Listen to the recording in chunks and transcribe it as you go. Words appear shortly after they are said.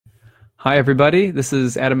Hi, everybody. This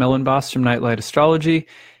is Elenbaas from Nightlight Astrology.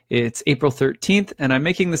 It's April 13th, and I'm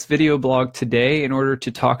making this video blog today in order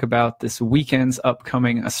to talk about this weekend's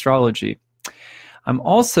upcoming astrology. I'm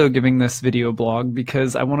also giving this video blog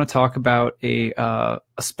because I want to talk about a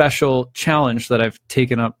special challenge that I've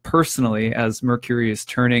taken up personally as Mercury is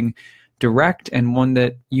turning direct, and one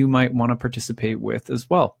that you might want to participate with as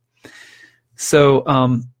well.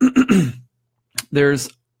 So there's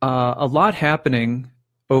a lot happening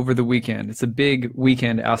over the weekend. It's a big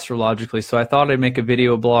weekend astrologically, so I thought I'd make a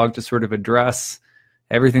video blog to sort of address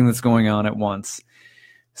everything that's going on at once.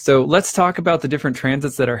 So let's talk about the different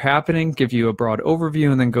transits that are happening, give you a broad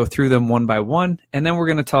overview, and then go through them one by one. And then we're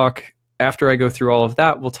going to talk, after I go through all of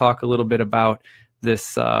that, we'll talk a little bit about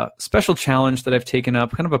this special challenge that I've taken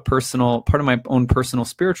up, kind of a personal, part of my own personal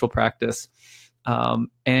spiritual practice. And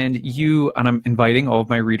I'm inviting all of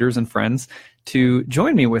my readers and friends to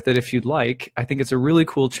join me with it if you'd like. I think it's a really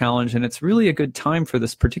cool challenge, and it's really a good time for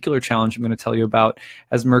this particular challenge I'm going to tell you about,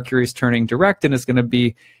 as Mercury is turning direct and is going to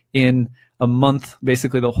be in a month.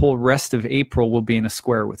 Basically, the whole rest of April will be in a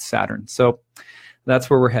square with Saturn. So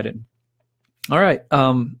that's where we're headed. All right.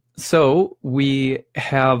 So we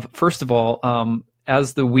have, first of all,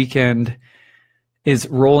 as the weekend is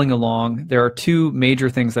rolling along, there are two major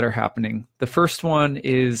things that are happening. The first one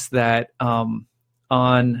is that on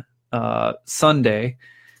Sunday,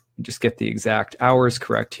 just get the exact hours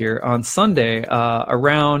correct here. On Sunday,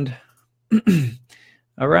 around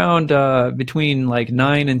between like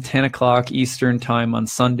 9 and 10 o'clock Eastern time on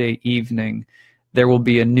Sunday evening, there will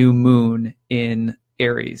be a new moon in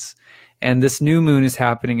Aries. And this new moon is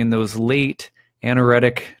happening in those late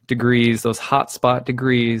anaretic degrees, those hot spot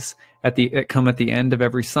degrees that come at the end of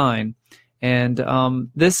every sign. And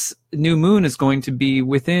this new moon is going to be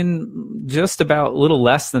within just about a little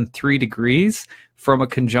less than 3 degrees from a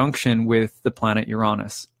conjunction with the planet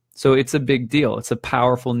Uranus. So it's a big deal. It's a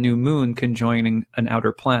powerful new moon conjoining an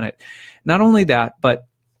outer planet. Not only that, but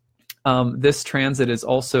this transit is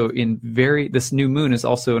also this new moon is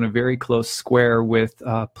also in a very close square with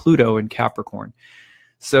Pluto in Capricorn.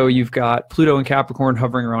 So you've got Pluto in Capricorn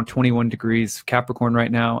hovering around 21 degrees Capricorn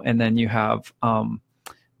right now, and then you have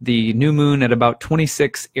the new moon at about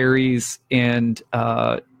 26 Aries and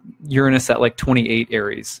Uranus at like 28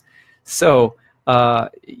 Aries. So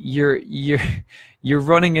you're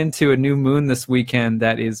running into a new moon this weekend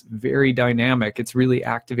that is very dynamic. It's really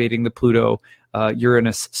activating the Pluto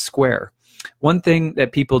Uranus square. One thing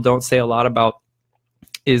that people don't say a lot about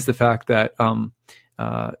is the fact that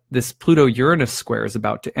this Pluto-Uranus square is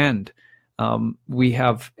about to end. We'll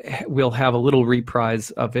have a little reprise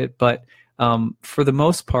of it, but for the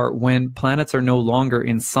most part, when planets are no longer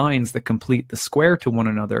in signs that complete the square to one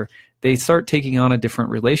another, they start taking on a different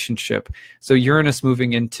relationship. So Uranus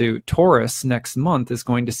moving into Taurus next month is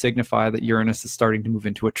going to signify that Uranus is starting to move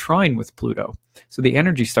into a trine with Pluto. So the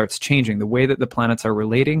energy starts changing. The way that the planets are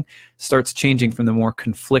relating starts changing from the more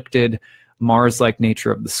conflicted Mars-like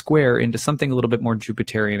nature of the square into something a little bit more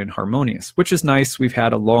Jupiterian and harmonious, which is nice. We've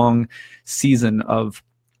had a long season of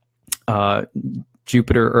of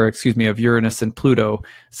Uranus and Pluto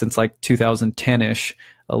since like 2010-ish,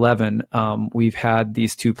 11. We've had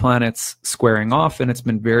these two planets squaring off, and it's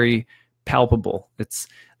been very palpable. It's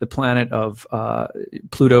the planet of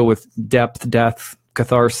Pluto with depth, death,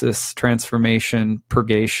 catharsis, transformation,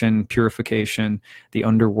 purgation, purification, the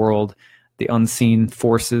underworld, the unseen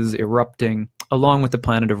forces erupting, along with the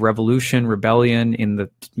planet of revolution, rebellion in the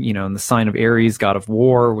sign of Aries, god of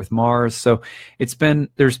war with Mars. So it's been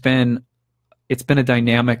a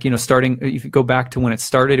dynamic, starting, if you go back to when it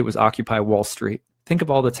started, it was Occupy Wall Street. Think of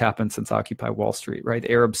all that's happened since Occupy Wall Street, right? The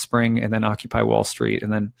Arab Spring, and then Occupy Wall Street,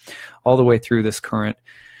 and then all the way through this current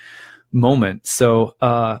moment. So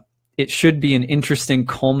it should be an interesting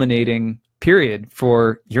culminating period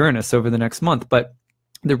for Uranus over the next month. But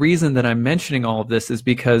the reason that I'm mentioning all of this is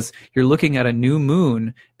because you're looking at a new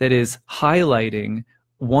moon that is highlighting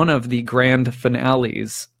one of the grand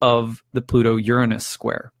finales of the Pluto-Uranus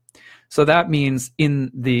square. So that means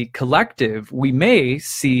in the collective, we may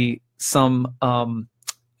see some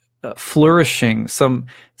flourishing, some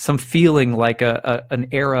feeling like an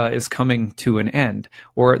era is coming to an end,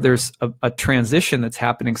 or there's a transition that's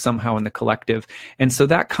happening somehow in the collective. And so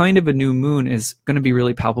that kind of a new moon is going to be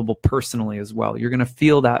really palpable personally as well. You're going to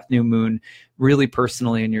feel that new moon really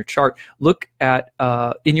personally in your chart. Look at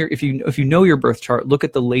if you know your birth chart, look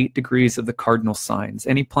at the late degrees of the cardinal signs.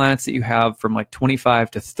 Any planets that you have from like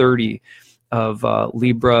 25 to 30 of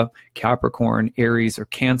Libra, Capricorn, Aries, or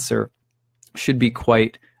Cancer should be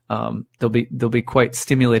quite they'll be quite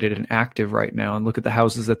stimulated and active right now. And look at the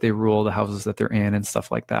houses that they rule, the houses that they're in, and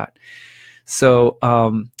stuff like that. So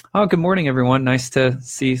Oh, good morning, everyone. Nice to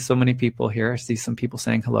see so many people here. I see some people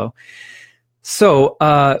saying hello. So,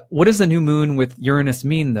 what does the new moon with Uranus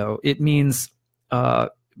mean, though? It means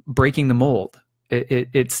breaking the mold.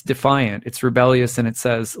 It's defiant, it's rebellious, and it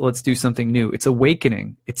says, let's do something new. It's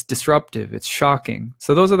awakening, it's disruptive, it's shocking.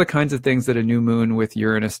 So those are the kinds of things that a new moon with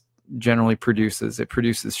Uranus generally produces. It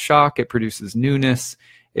produces shock, it produces newness,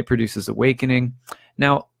 it produces awakening.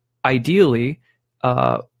 Now, ideally,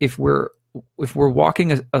 if we're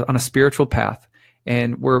walking on a spiritual path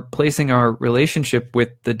and we're placing our relationship with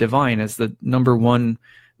the divine as the number one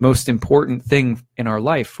most important thing in our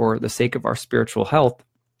life for the sake of our spiritual health,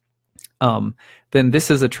 then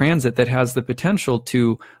this is a transit that has the potential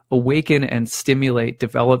to awaken and stimulate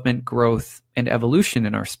development, growth, and evolution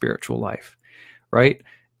in our spiritual life, right?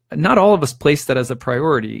 Not all of us place that as a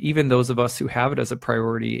priority. Even those of us who have it as a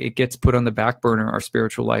priority, it gets put on the back burner, our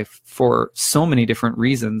spiritual life, for so many different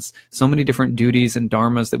reasons, so many different duties and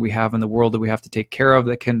dharmas that we have in the world that we have to take care of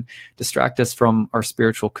that can distract us from our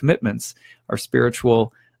spiritual commitments, our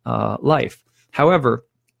spiritual life. However,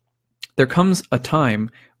 there comes a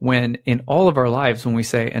time when in all of our lives when we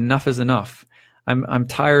say enough is enough. I'm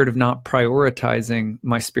tired of not prioritizing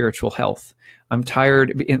my spiritual health. I'm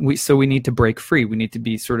tired, and so we need to break free. We need to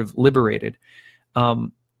be sort of liberated.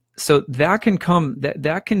 So that can come.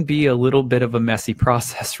 That can be a little bit of a messy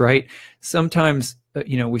process, right? Sometimes,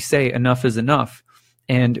 we say enough is enough,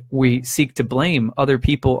 and we seek to blame other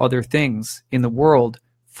people, other things in the world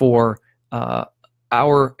for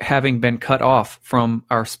our having been cut off from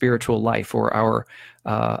our spiritual life or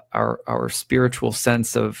our spiritual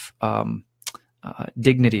sense of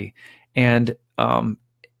dignity, and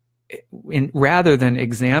rather than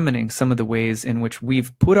examining some of the ways in which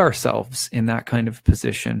we've put ourselves in that kind of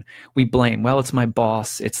position, we blame. Well, it's my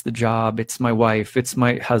boss, it's the job, it's my wife, it's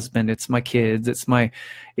my husband, it's my kids, it's my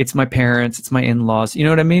parents, it's my in-laws. You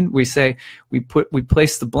know what I mean? We say we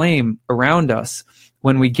place the blame around us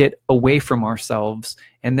when we get away from ourselves.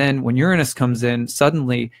 And then when Uranus comes in,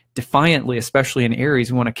 suddenly, defiantly, especially in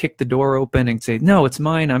Aries, we want to kick the door open and say, no, it's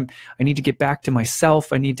mine. I need to get back to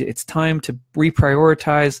myself. It's time to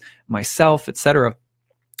reprioritize myself, etc.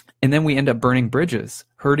 And then we end up burning bridges,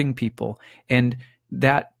 hurting people. And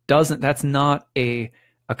that's not a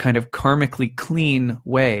kind of karmically clean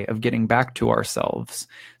way of getting back to ourselves.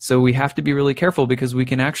 So we have to be really careful, because we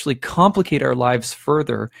can actually complicate our lives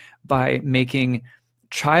further by making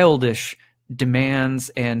childish demands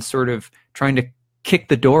and sort of trying to kick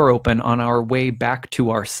the door open on our way back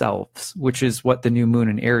to ourselves, which is what the new moon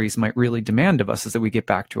in Aries might really demand of us, is that we get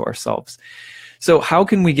back to ourselves. So how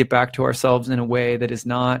can we get back to ourselves in a way that is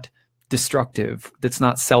not destructive, that's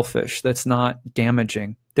not selfish, that's not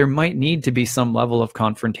damaging? There might need to be some level of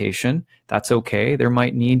confrontation. That's okay. There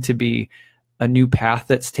might need to be a new path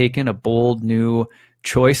that's taken, a bold new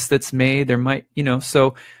choice that's made. There might,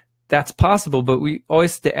 so that's possible, but we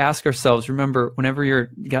always have to ask ourselves, remember, whenever you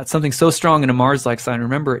got something so strong in a Mars-like sign,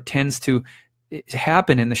 remember it tends to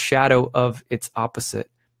happen in the shadow of its opposite,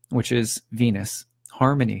 which is Venus.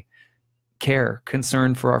 Harmony, care,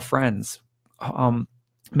 concern for our friends,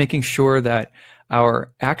 making sure that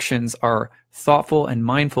our actions are thoughtful and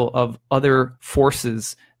mindful of other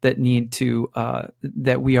forces that need to,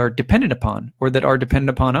 that we are dependent upon, or that are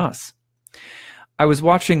dependent upon us. I was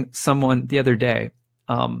watching someone the other day.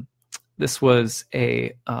 This was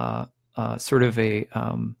a sort of a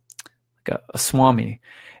Swami,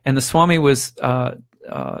 and the Swami was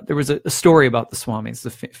there was a story about the Swami. It's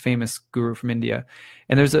the famous guru from India,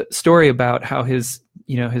 and there's a story about how his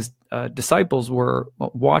disciples were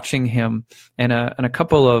watching him, and a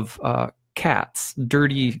couple of cats,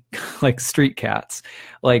 dirty like street cats,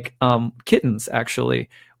 like kittens actually,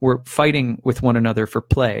 were fighting with one another for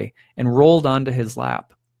play and rolled onto his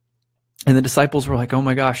lap. And the disciples were like, oh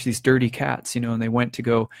my gosh, these dirty cats, and they went to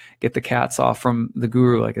go get the cats off from the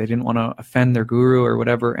guru. Like, they didn't want to offend their guru or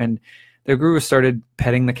whatever. And their guru started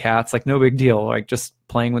petting the cats, like no big deal, like just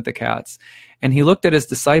playing with the cats. And he looked at his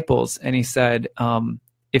disciples and he said,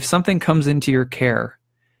 if something comes into your care,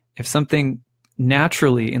 if something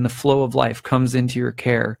naturally in the flow of life comes into your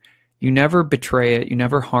care, you never betray it, you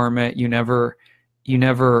never harm it, you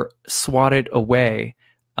never swat it away,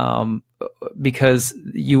 because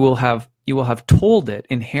you will have told it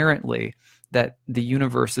inherently that the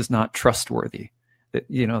universe is not trustworthy,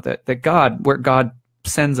 that God, where God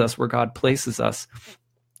sends us, where God places us,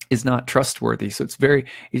 is not trustworthy. So it's very,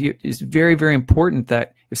 very important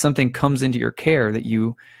that if something comes into your care, that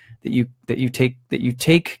you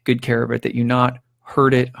take good care of it, that you not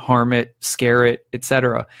hurt it, harm it, scare it,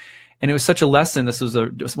 etc. And it was such a lesson. This was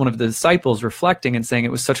just one of the disciples reflecting and saying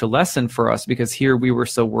it was such a lesson for us, because here we were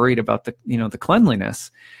so worried about the cleanliness.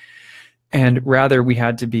 And rather we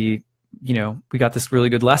had to be, we got this really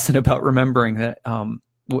good lesson about remembering that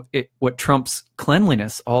what trumps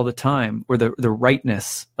cleanliness all the time, or the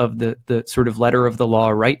rightness of the sort of letter of the law,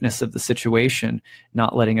 rightness of the situation,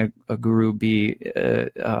 not letting a guru be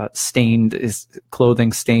stained, is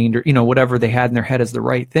clothing stained, or whatever they had in their head as the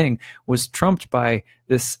right thing, was trumped by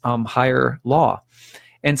this higher law.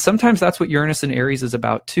 And sometimes that's what Uranus and Aries is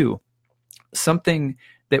about too. Something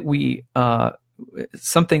that will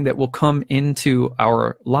come into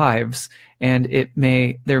our lives, and it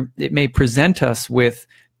may present us with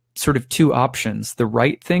sort of two options: the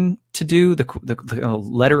right thing to do, the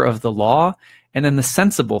letter of the law, and then the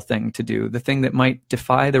sensible thing to do, the thing that might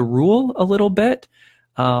defy the rule a little bit.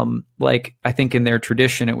 Like, I think in their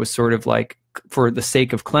tradition, it was sort of like, for the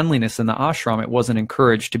sake of cleanliness in the ashram, it wasn't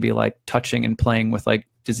encouraged to be like touching and playing with like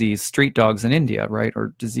diseased street dogs in India, right?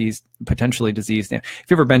 Or potentially diseased. If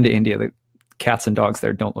you've ever been to India, the cats and dogs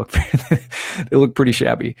there don't look they look pretty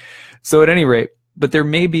shabby. So at any rate, but there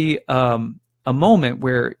may be a moment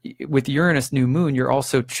where with Uranus new moon, you're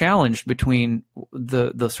also challenged between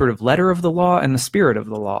the sort of letter of the law and the spirit of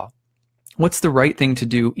the law. What's the right thing to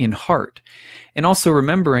do in heart? And also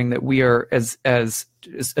remembering that we are as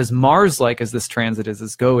Mars-like as this transit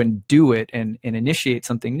is go and do it and initiate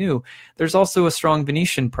something new. There's also a strong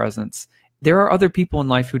Venetian presence. There are other people in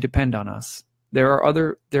life who depend on us. There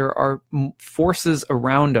are forces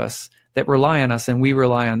around us that rely on us, and we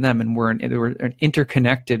rely on them, and we're an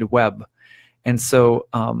interconnected web. And so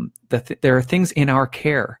there are things in our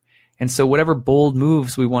care. And so whatever bold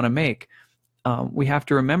moves we want to make, we have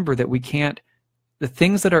to remember that the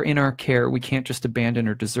things that are in our care, we can't just abandon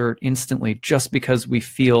or desert instantly just because we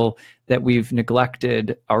feel that we've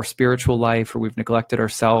neglected our spiritual life, or we've neglected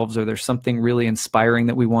ourselves, or there's something really inspiring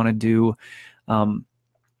that we want to do.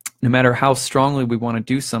 No matter how strongly we want to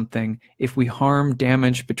do something, if we harm,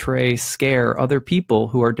 damage, betray, scare other people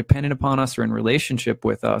who are dependent upon us or in relationship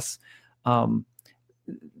with us,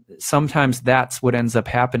 sometimes that's what ends up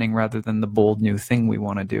happening rather than the bold new thing we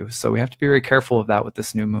want to do. So we have to be very careful of that with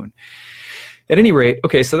this new moon. At any rate,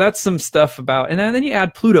 okay, so that's some stuff about, and then you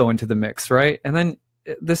add Pluto into the mix, right? And then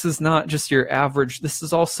this is not just your average, this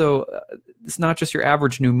is also, it's not just your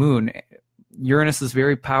average new moon. Uranus is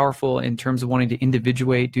very powerful in terms of wanting to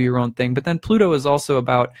individuate, do your own thing. But then Pluto is also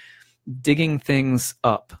about digging things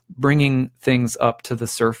up, bringing things up to the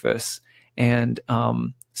surface. And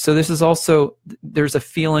so this is also, there's a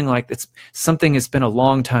feeling like something has been a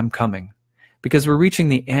long time coming, because we're reaching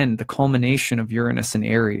the end, the culmination of Uranus and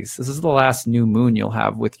Aries. This is the last new moon you'll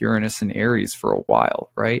have with Uranus and Aries for a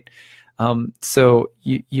while, right? So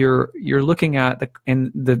you're looking at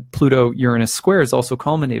and the Pluto-Uranus square is also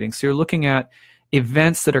culminating. So you're looking at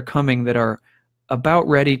events that are coming that are about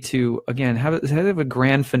ready to, again, have a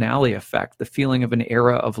grand finale effect, the feeling of an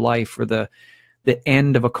era of life, or the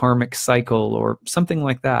end of a karmic cycle, or something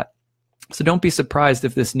like that. So don't be surprised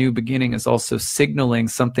if this new beginning is also signaling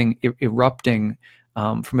something erupting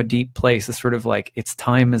from a deep place. It's sort of like its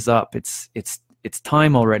time is up. It's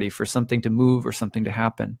time already for something to move or something to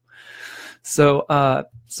happen. So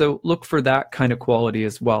look for that kind of quality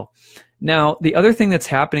as well. Now, the other thing that's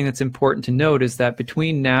happening that's important to note is that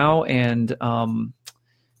between now and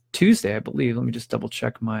Tuesday, I believe, let me just double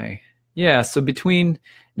check so between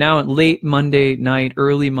now and late Monday night,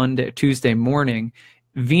 early Tuesday morning,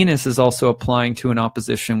 Venus is also applying to an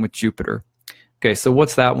opposition with Jupiter. Okay, so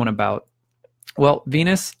what's that one about? Well,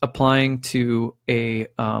 Venus applying to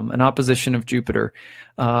an opposition of Jupiter.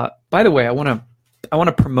 By the way, I want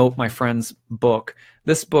to promote my friend's book.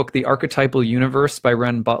 This book, The Archetypal Universe by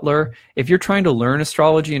Ren Butler. If you're trying to learn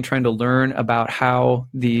astrology and trying to learn about how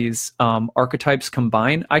these archetypes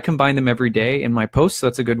combine, I combine them every day in my posts, so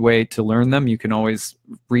that's a good way to learn them. You can always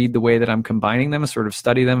read the way that I'm combining them, sort of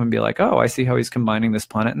study them and be like, oh, I see how he's combining this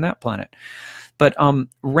planet and that planet. But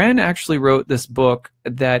Ren actually wrote this book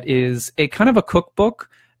that is a kind of a cookbook,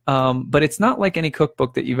 but it's not like any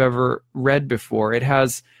cookbook that you've ever read before. It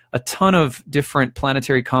has a ton of different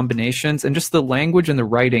planetary combinations, and just the language and the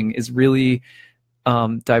writing is really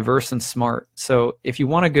diverse and smart. So if you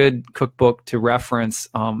want a good cookbook to reference,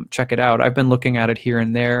 check it out. I've been looking at it here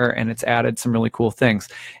and there, and it's added some really cool things.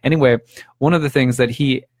 Anyway, one of the things that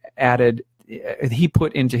he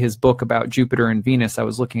put into his book about Jupiter and Venus, I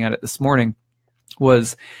was looking at it this morning,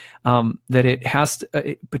 was that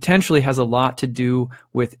it potentially has a lot to do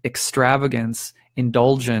with extravagance,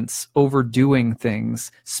 indulgence, overdoing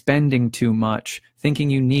things, spending too much, thinking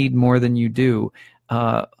you need more than you do,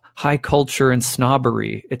 high culture and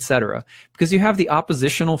snobbery, etc. Because you have the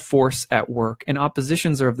oppositional force at work, and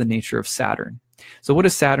oppositions are of the nature of Saturn. So what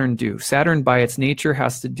does Saturn do? Saturn, by its nature,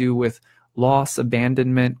 has to do with loss,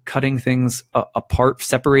 abandonment, cutting things apart,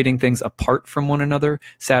 separating things apart from one another.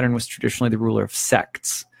 Saturn was traditionally the ruler of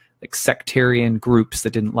sects, like sectarian groups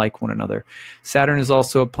that didn't like one another. Saturn is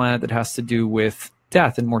also a planet that has to do with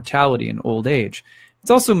death and mortality and old age.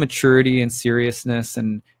 It's also maturity and seriousness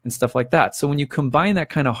and stuff like that. So when you combine that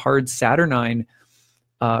kind of hard Saturnine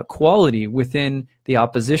quality within the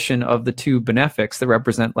opposition of the two benefics that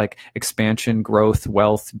represent like expansion, growth,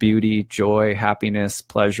 wealth, beauty, joy, happiness,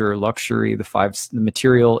 pleasure, luxury, the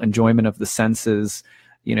material enjoyment of the senses,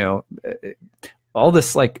 you know, all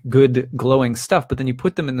this like good glowing stuff, but then you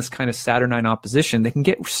put them in this kind of Saturnine opposition, they can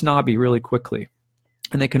get snobby really quickly.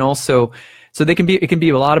 And they can also, so they can be, it can be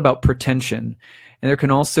a lot about pretension. And there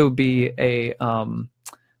can also be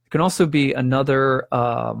another,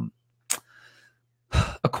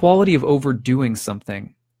 a quality of overdoing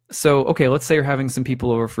something. So, okay, let's say you're having some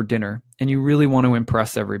people over for dinner and you really want to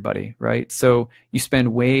impress everybody, right? So you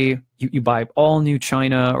spend you buy all new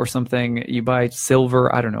china or something, you buy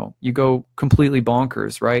silver, I don't know, you go completely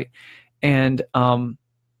bonkers, right? And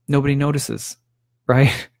nobody notices,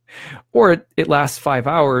 right? Or it lasts 5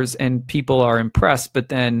 hours and people are impressed, but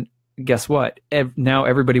then guess what? Now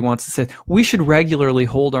everybody wants to say, we should regularly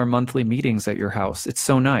hold our monthly meetings at your house. It's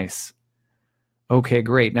so nice. Okay,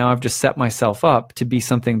 great. Now I've just set myself up to be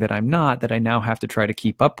something that I'm not, that I now have to try to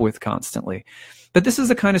keep up with constantly. But this is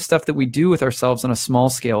the kind of stuff that we do with ourselves on a small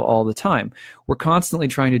scale all the time. We're constantly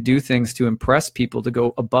trying to do things to impress people, to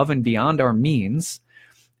go above and beyond our means.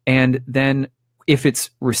 And then if it's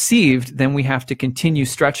received, then we have to continue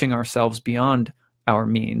stretching ourselves beyond our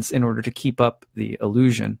means in order to keep up the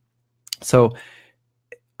illusion. So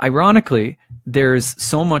ironically, there's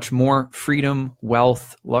so much more freedom,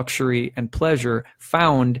 wealth, luxury, and pleasure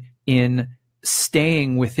found in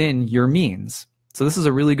staying within your means. So this is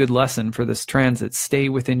a really good lesson for this transit. Stay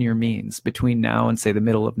within your means between now and, say, the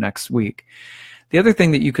middle of next week. The other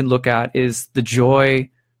thing that you can look at is the joy,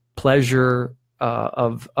 pleasure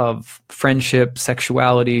of friendship,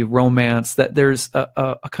 sexuality, romance, that there's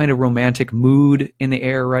a kind of romantic mood in the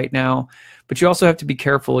air right now. But you also have to be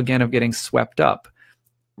careful, again, of getting swept up.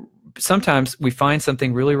 Sometimes we find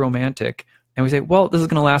something really romantic and we say, well, this is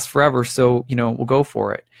going to last forever, so, you know, we'll go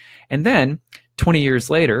for it. And then 20 years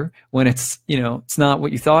later, when it's, you know, it's not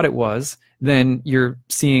what you thought it was, then you're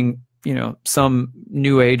seeing, you know, some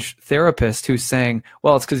new age therapist who's saying,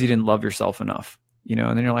 well, it's because you didn't love yourself enough, you know.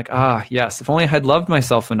 And then you're like, ah, yes, if only I had loved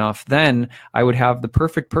myself enough, then I would have the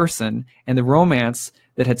perfect person and the romance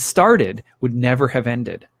that had started would never have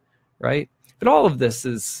ended, right? But all of this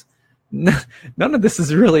is, none of this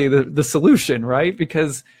is really the solution, right?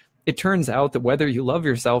 Because it turns out that whether you love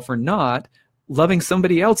yourself or not, loving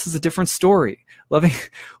somebody else is a different story.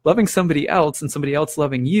 Loving somebody else and somebody else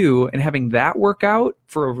loving you and having that work out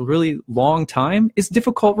for a really long time is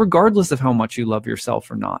difficult regardless of how much you love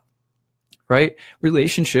yourself or not, right?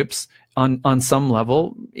 Relationships on some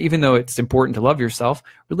level, even though it's important to love yourself,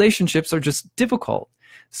 relationships are just difficult.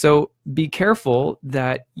 So be careful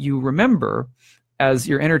that you remember, as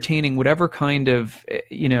you're entertaining whatever kind of,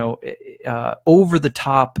 you know, over the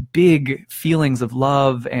top big feelings of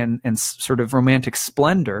love and sort of romantic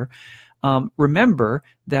splendor, remember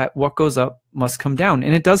that what goes up must come down,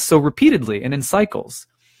 and it does so repeatedly and in cycles.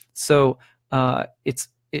 So it's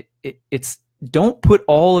don't put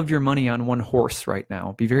all of your money on one horse right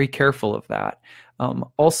now. Be very careful of that.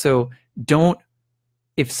 Also,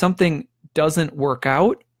 if something doesn't work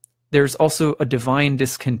out, there's also a divine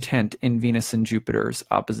discontent in Venus and Jupiter's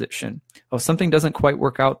opposition. Oh, something doesn't quite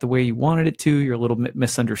work out the way you wanted it to. You're a little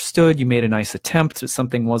misunderstood. You made a nice attempt, but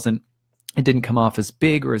something it didn't come off as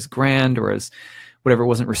big or as grand or as whatever,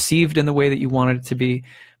 wasn't received in the way that you wanted it to be.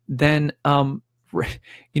 Then, you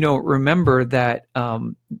know, remember that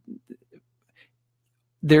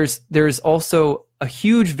there's also a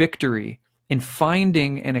huge victory in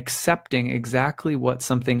finding and accepting exactly what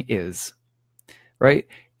something is, right?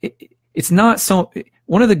 It's not so.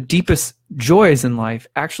 One of the deepest joys in life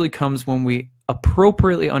actually comes when we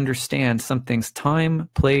appropriately understand something's time,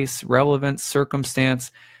 place, relevance,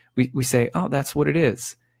 circumstance. We say, oh, that's what it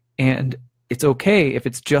is. And it's okay if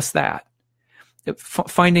it's just that.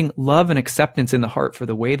 Finding love and acceptance in the heart for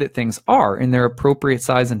the way that things are in their appropriate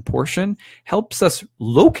size and portion helps us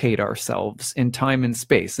locate ourselves in time and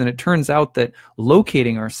space. And it turns out that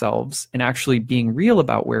locating ourselves and actually being real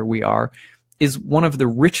about where we are is one of the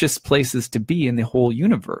richest places to be in the whole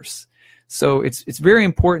universe. So it's very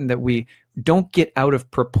important that we don't get out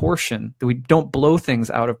of proportion, that we don't blow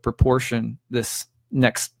things out of proportion this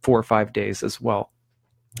next 4 or 5 days as well.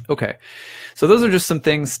 Okay, so those are just some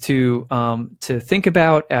things to think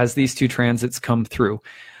about as these two transits come through.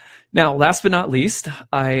 Now, last but not least,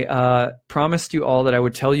 I promised you all that I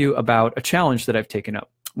would tell you about a challenge that I've taken up.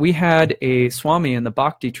 We had a Swami in the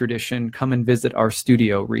Bhakti tradition come and visit our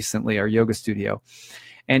studio recently, our yoga studio.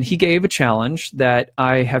 And he gave a challenge that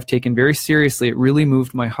I have taken very seriously. It really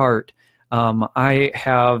moved my heart. I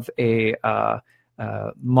have a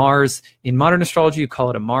Mars, in modern astrology, you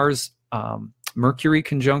call it a Mars Mercury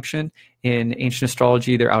conjunction. In ancient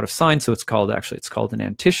astrology, they're out of sign, so it's called an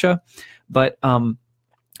Antisha. But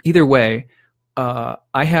either way,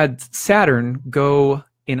 I had Saturn go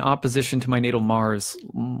in opposition to my natal Mars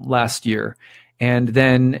last year. And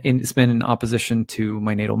then it's been in opposition to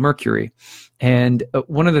my natal Mercury. And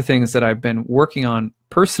one of the things that I've been working on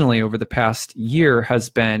personally over the past year has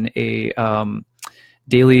been a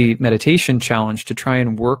daily meditation challenge to try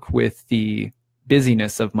and work with the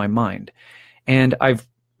busyness of my mind. And I've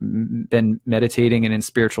been meditating and in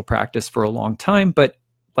spiritual practice for a long time, but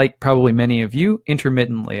like probably many of you,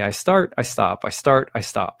 intermittently, I start, I stop, I start, I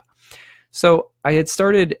stop. So I had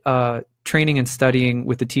started training and studying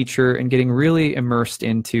with the teacher and getting really immersed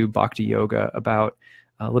into Bhakti Yoga about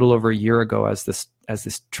a little over a year ago as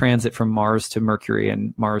this transit from Mars to Mercury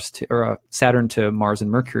and Saturn to Mars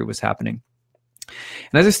and Mercury was happening.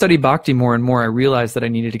 And as I studied Bhakti more and more, I realized that I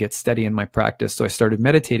needed to get steady in my practice. So I started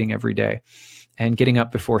meditating every day and getting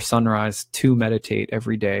up before sunrise to meditate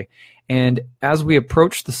every day. And as we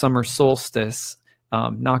approach the summer solstice,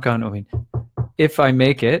 if I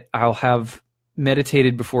make it, I'll have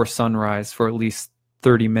meditated before sunrise for at least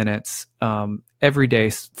 30 minutes every day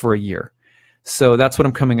for a year. So that's what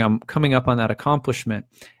I'm coming up on that accomplishment.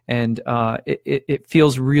 And it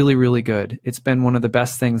feels really, really good. It's been one of the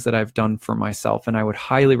best things that I've done for myself. And I would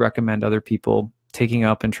highly recommend other people taking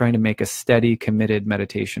up and trying to make a steady, committed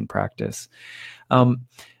meditation practice.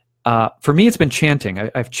 For me, it's been chanting.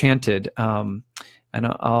 I've chanted, and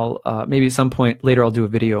I'll maybe at some point later I'll do a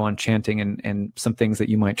video on chanting and some things that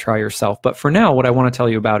you might try yourself. But for now, what I want to tell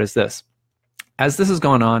you about is this. As this has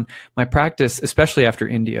gone on, my practice, especially after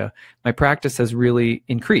India, my practice has really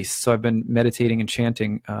increased. So I've been meditating and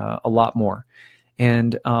chanting a lot more.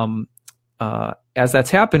 And as that's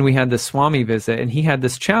happened, we had this Swami visit, and he had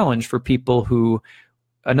this challenge for people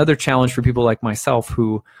another challenge for people like myself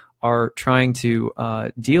who are trying to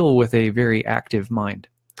deal with a very active mind.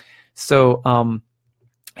 So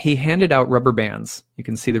he handed out rubber bands. You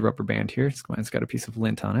can see the rubber band here. It's got a piece of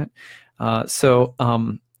lint on it.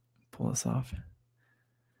 Pull this off.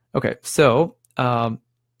 Okay, so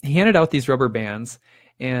he handed out these rubber bands,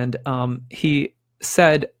 and he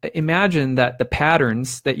said, imagine that the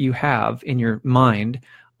patterns that you have in your mind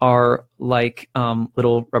are like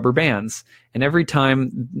little rubber bands. And every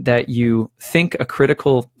time that you think a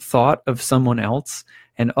critical thought of someone else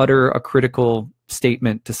and utter a critical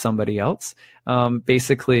statement to somebody else,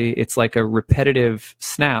 basically it's like a repetitive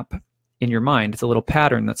snap in your mind. It's a little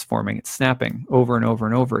pattern that's forming. It's snapping over and over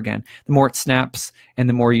and over again. The more it snaps and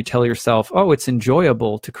the more you tell yourself, oh, it's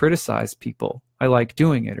enjoyable to criticize people. I like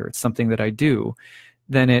doing it, or it's something that I do.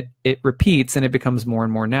 Then it repeats and it becomes more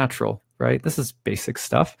and more natural, right? This is basic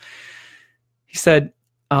stuff. He said,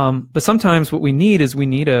 but sometimes what we need is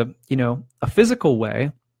a physical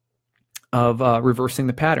way of reversing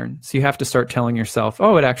the pattern. So you have to start telling yourself,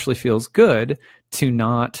 oh, it actually feels good to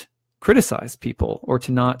not criticize people or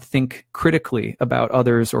to not think critically about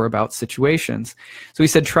others or about situations. So he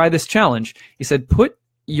said, try this challenge. He said, put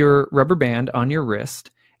your rubber band on your wrist.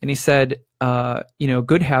 And he said,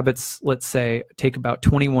 good habits, let's say, take about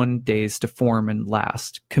 21 days to form and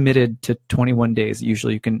last. Committed to 21 days,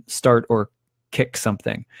 usually you can start or kick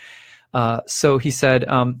something. So he said,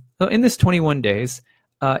 in this 21 days,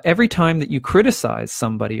 every time that you criticize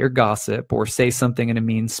somebody or gossip or say something in a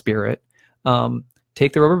mean spirit,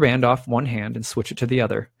 take the rubber band off one hand and switch it to the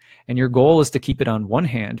other. And your goal is to keep it on one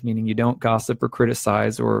hand, meaning you don't gossip or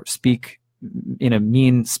criticize or speak in a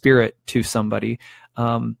mean spirit to somebody.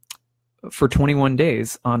 For 21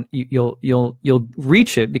 days, you'll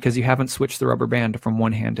reach it because you haven't switched the rubber band from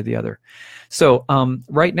one hand to the other. So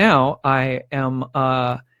right now I am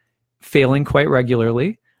failing quite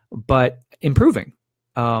regularly, but improving.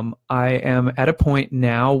 I am at a point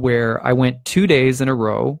now where I went 2 days in a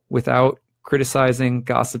row without criticizing,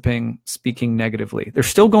 gossiping, speaking negatively. They're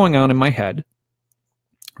still going on in my head,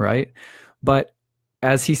 right? But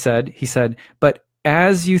as he said, but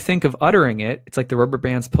as you think of uttering it, it's like the rubber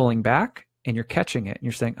band's pulling back and you're catching it. And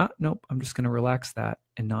you're saying, nope, I'm just going to relax that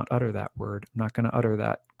and not utter that word. I'm not going to utter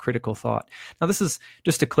that critical thought. Now, this is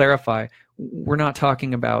just to clarify, we're not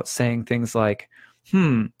talking about saying things like,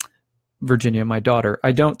 Virginia, my daughter,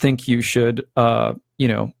 I don't think you should, I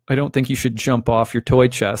don't think you should jump off your toy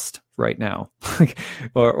chest right now,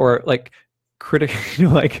 or like critic,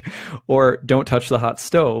 like, or don't touch the hot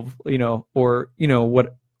stove, or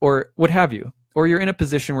what have you. Or you're in a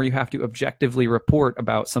position where you have to objectively report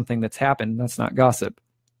about something that's happened. That's not gossip.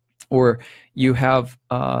 Or you have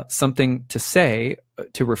something to say,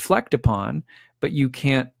 to reflect upon, but you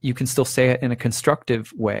can still say it in a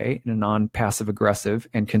constructive way, in a non-passive aggressive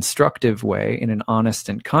and constructive way, in an honest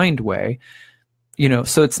and kind way.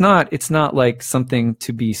 So it's not like something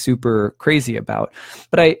to be super crazy about.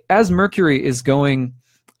 But as Mercury is going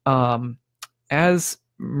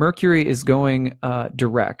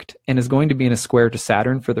direct and is going to be in a square to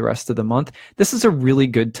Saturn for the rest of the month, this is a really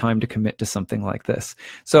good time to commit to something like this.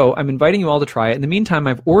 So I'm inviting you all to try it. In the meantime,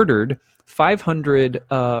 I've ordered 500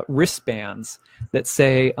 wristbands that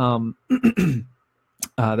say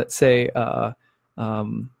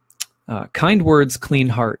kind words, clean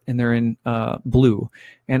heart, and they're in blue.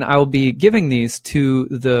 And I will be giving these to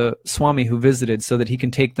the Swami who visited so that he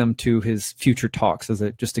can take them to his future talks as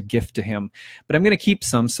just a gift to him. But I'm going to keep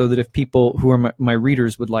some so that if people who are my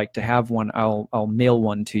readers would like to have one, I'll mail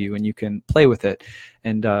one to you and you can play with it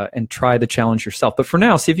and try the challenge yourself. But for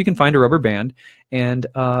now, see if you can find a rubber band, and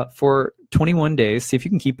for 21 days, see if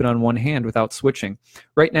you can keep it on one hand without switching.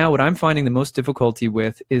 Right now, what I'm finding the most difficulty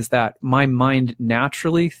with is that my mind,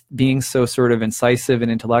 naturally being so sort of incisive and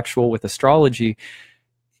intellectual with astrology,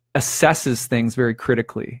 assesses things very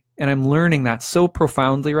critically. And I'm learning that so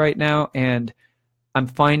profoundly right now, and I'm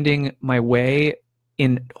finding my way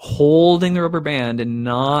in holding the rubber band and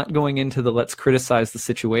not going into the let's criticize the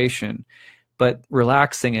situation, but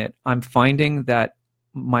relaxing it. I'm finding that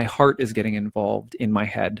my heart is getting involved in my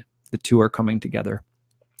head. The two are coming together.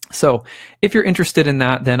 So if you're interested in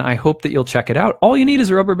that, then I hope that you'll check it out. All you need is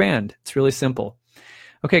a rubber band. It's really simple.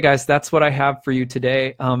 Okay, guys, that's what I have for you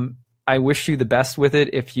today. I wish you the best with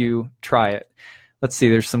it if you try it. Let's see,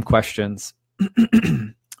 there's some questions.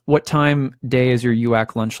 What time day is your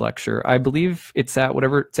UAC lunch lecture? I believe it's at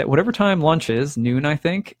whatever time lunch is, noon, I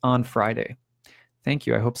think, on Friday. Thank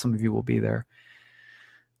you. I hope some of you will be there.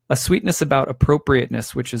 A sweetness about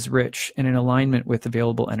appropriateness, which is rich and in alignment with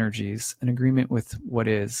available energies, an agreement with what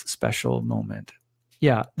is special moment.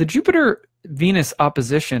 Yeah, the Jupiter-Venus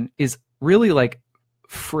opposition is really like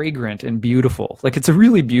fragrant and beautiful. Like, it's a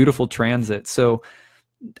really beautiful transit. So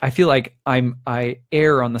I feel like I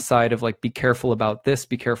err on the side of like, be careful about this,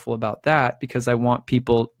 be careful about that, because I want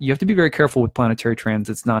people, you have to be very careful with planetary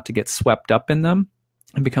transits not to get swept up in them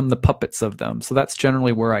and become the puppets of them. So that's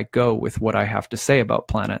generally where I go with what I have to say about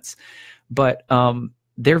planets. But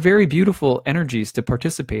they're very beautiful energies to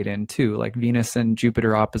participate in too, like Venus and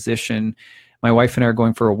Jupiter opposition. My wife and I are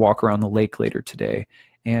going for a walk around the lake later today.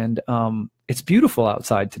 And it's beautiful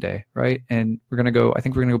outside today, right? And I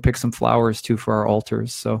think we're gonna go pick some flowers too for our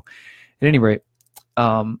altars. So at any rate,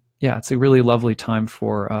 yeah, it's a really lovely time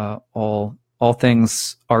for all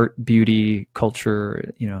things art, beauty,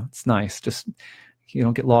 culture. It's nice. Just, you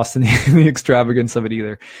don't get lost in the extravagance of it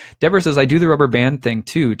either. Deborah says, I do the rubber band thing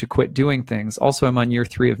too, to quit doing things. Also, I'm on year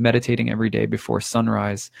 3 of meditating every day before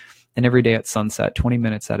sunrise and every day at sunset, 20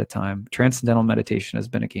 minutes at a time. Transcendental meditation has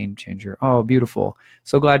been a game changer. Oh, beautiful.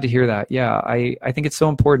 So glad to hear that. Yeah, I think it's so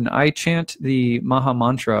important. I chant the Maha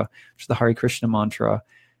Mantra, which is the Hare Krishna mantra,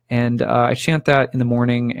 and I chant that in the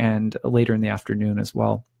morning and later in the afternoon as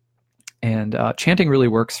well. And chanting really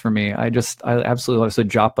works for me. I absolutely love. So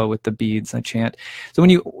japa with the beads, I chant. So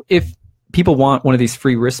if people want one of these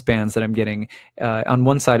free wristbands that I'm getting, on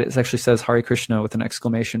one side it actually says Hare Krishna with an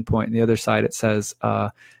exclamation point, and the other side it says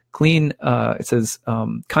kind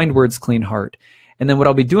words, clean heart. And then what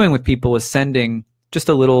I'll be doing with people is sending just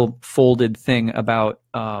a little folded thing about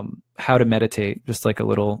how to meditate, just like a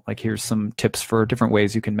little, like, here's some tips for different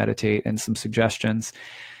ways you can meditate and some suggestions.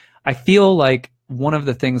 I feel like one of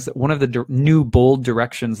the new bold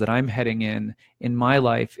directions that I'm heading in my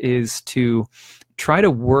life is to try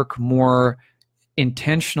to work more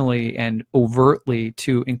intentionally and overtly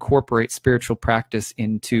to incorporate spiritual practice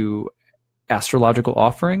into astrological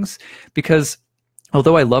offerings, because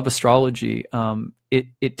although I love astrology,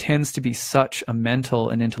 it tends to be such a mental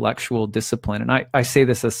and intellectual discipline. And I say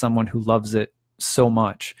this as someone who loves it so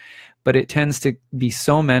much, but it tends to be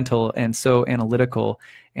so mental and so analytical.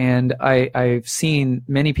 And I've seen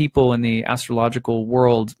many people in the astrological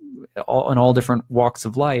world, in all different walks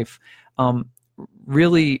of life,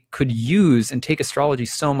 really could use and take astrology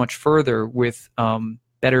so much further with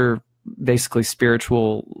better, basically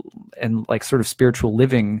spiritual and like sort of spiritual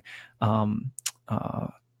living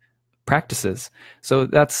practices. So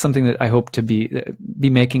that's something that I hope to be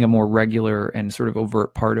making a more regular and sort of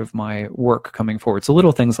overt part of my work coming forward. So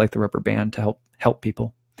little things like the rubber band to help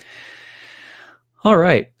people. All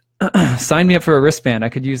right. Sign me up for a wristband. I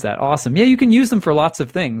could use that. Awesome. Yeah, you can use them for lots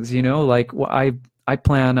of things, you know, like I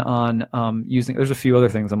plan on using, there's a few other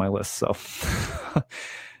things on my list. So,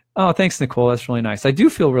 oh, thanks, Nicole. That's really nice. I do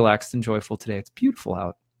feel relaxed and joyful today. It's beautiful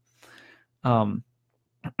out.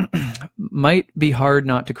 Might be hard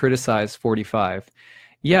not to criticize 45.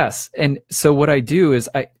 Yes. And so what I do is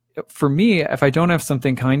for me, if I don't have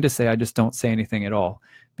something kind to say, I just don't say anything at all.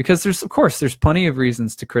 Because there's plenty of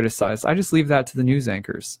reasons to criticize. I just leave that to the news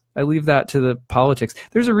anchors. I leave that to the politics.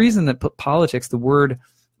 There's a reason that politics, the word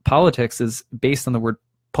politics is based on the word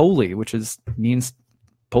poli, which means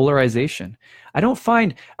polarization. I don't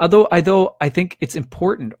find, although I think it's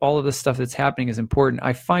important, all of the stuff that's happening is important,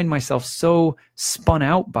 I find myself so spun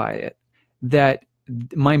out by it that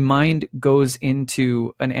my mind goes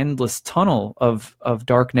into an endless tunnel of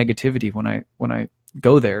dark negativity when I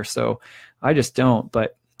go there. So I just don't,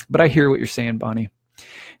 but I hear what you're saying, Bonnie.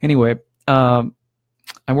 Anyway, I'm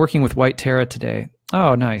working with White Tara today.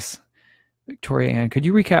 Oh, nice. Victoria Ann, could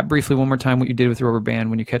you recap briefly one more time what you did with the rubber band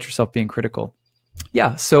when you catch yourself being critical?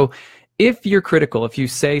 Yeah, so if you're critical, if you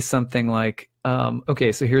say something like,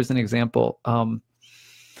 okay, so here's an example.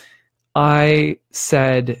 I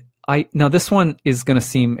said, now this one is going to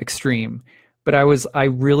seem extreme, but I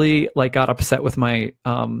really got upset with my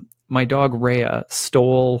dog Rhea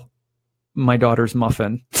stole my daughter's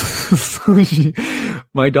muffin.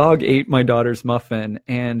 My dog ate my daughter's muffin,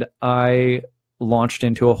 and I launched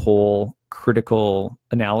into a whole critical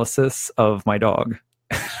analysis of my dog.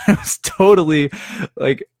 I was totally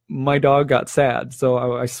my dog got sad, so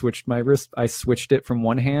I switched my wrist. I switched it from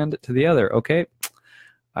one hand to the other. Okay,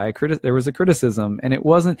 there was a criticism, and it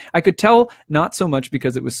wasn't. I could tell not so much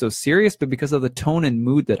because it was so serious, but because of the tone and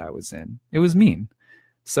mood that I was in. It was mean,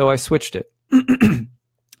 so I switched it.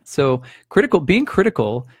 So being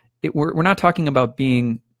critical. We're not talking about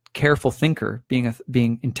being careful thinker,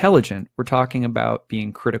 being intelligent. We're talking about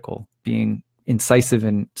being critical, being incisive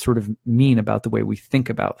and sort of mean about the way we think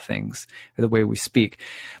about things, or the way we speak.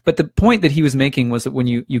 But the point that he was making was that when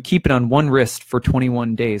you keep it on one wrist for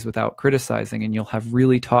 21 days without criticizing, and you'll have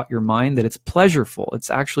really taught your mind that it's pleasurable,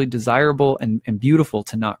 it's actually desirable and beautiful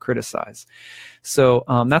to not criticize. So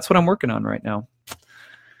that's what I'm working on right now.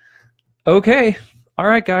 Okay. All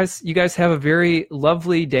right, guys. You guys have a very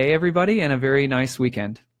lovely day, everybody, and a very nice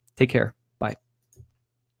weekend. Take care.